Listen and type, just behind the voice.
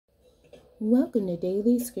Welcome to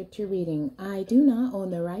Daily Scripture Reading. I do not own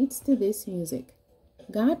the rights to this music.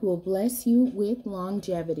 God will bless you with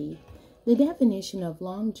longevity. The definition of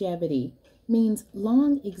longevity means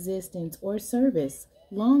long existence or service,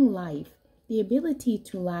 long life, the ability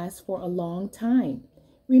to last for a long time,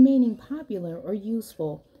 remaining popular or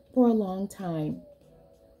useful for a long time.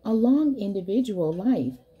 A long individual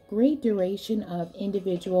life, great duration of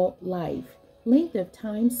individual life, length of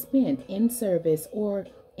time spent in service or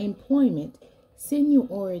employment.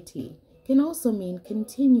 Seniority can also mean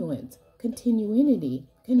continuance, continuity,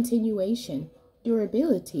 continuation,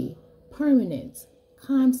 durability, permanence,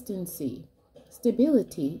 constancy,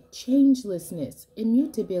 stability, changelessness,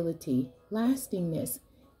 immutability, lastingness,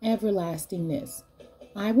 everlastingness.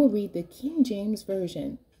 I will read the King James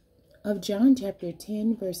Version of John chapter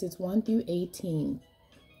 10, verses 1 through 18.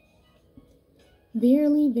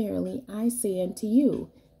 Verily, verily, I say unto you,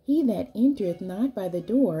 he that entereth not by the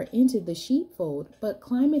door into the sheepfold, but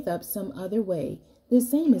climbeth up some other way, the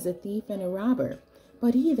same is a thief and a robber.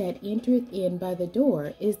 But he that entereth in by the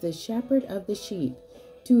door is the shepherd of the sheep.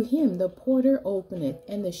 To him the porter openeth,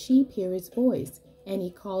 and the sheep hear his voice, and he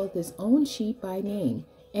calleth his own sheep by name,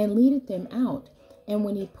 and leadeth them out. And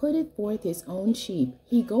when he putteth forth his own sheep,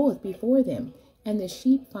 he goeth before them, and the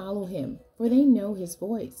sheep follow him, for they know his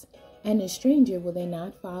voice. And a stranger will they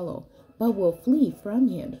not follow, but will flee from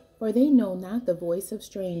him, for they know not the voice of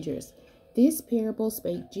strangers. This parable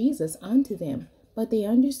spake Jesus unto them, but they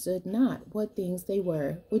understood not what things they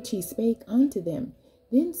were, which he spake unto them.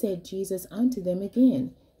 Then said Jesus unto them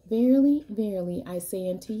again, Verily, verily, I say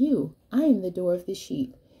unto you, I am the door of the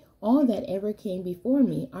sheep. All that ever came before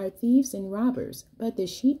me are thieves and robbers, but the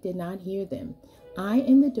sheep did not hear them. I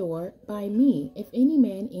am the door. By me, if any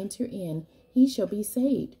man enter in, he shall be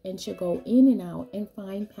saved, and shall go in and out and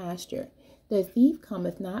find pasture. The thief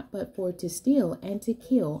cometh not but for to steal, and to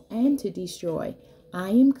kill, and to destroy. I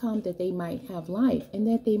am come that they might have life, and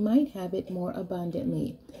that they might have it more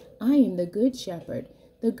abundantly. I am the good shepherd.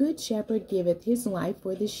 The good shepherd giveth his life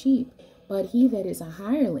for the sheep. But he that is a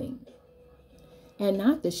hireling, and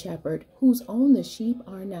not the shepherd, whose own the sheep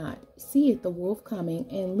are not, seeth the wolf coming,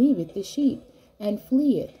 and leaveth the sheep, and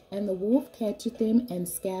fleeth, and the wolf catcheth them, and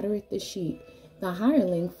scattereth the sheep. The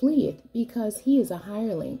hireling fleeth, because he is a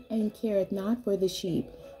hireling, and careth not for the sheep.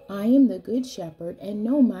 I am the good shepherd, and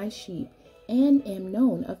know my sheep, and am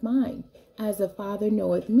known of mine. As the Father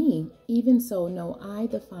knoweth me, even so know I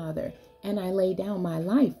the Father, and I lay down my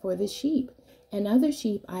life for the sheep. And other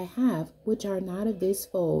sheep I have, which are not of this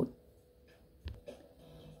fold.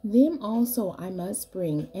 Them also I must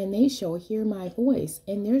bring, and they shall hear my voice,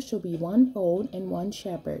 and there shall be one fold and one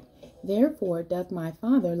shepherd. Therefore doth my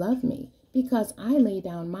Father love me, because I lay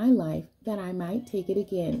down my life, that I might take it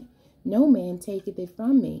again. No man taketh it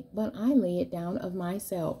from me, but I lay it down of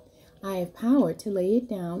myself. I have power to lay it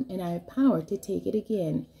down, and I have power to take it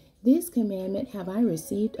again. This commandment have I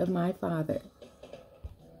received of my Father.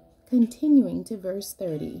 Continuing to verse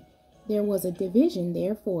 30. There was a division,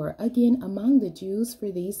 therefore, again among the Jews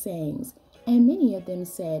for these sayings. And many of them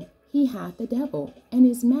said, He hath the devil, and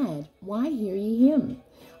is mad. Why hear ye him?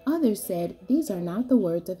 Others said, These are not the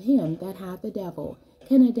words of him that hath the devil.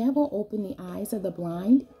 Can a devil open the eyes of the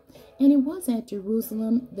blind? And it was at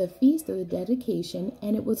Jerusalem the feast of the dedication,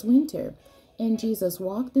 and it was winter. And Jesus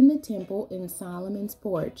walked in the temple in Solomon's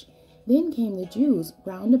porch. Then came the Jews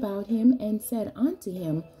round about him, and said unto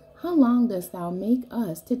him, How long dost thou make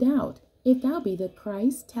us to doubt? If thou be the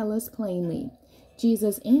Christ, tell us plainly.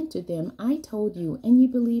 Jesus answered them, I told you, and ye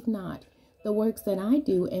believe not. The works that I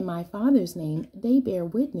do in my Father's name, they bear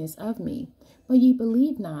witness of me. But ye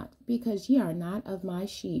believe not, because ye are not of my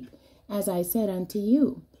sheep. As I said unto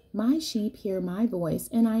you, my sheep hear my voice,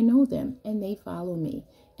 and I know them, and they follow me.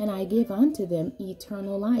 And I give unto them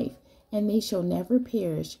eternal life, and they shall never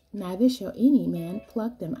perish, neither shall any man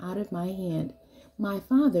pluck them out of my hand. My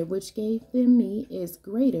Father which gave them me is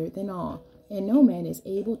greater than all, and no man is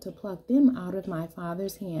able to pluck them out of my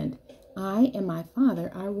Father's hand. I and my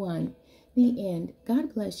Father are one. The end.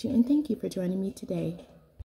 God bless you, and thank you for joining me today.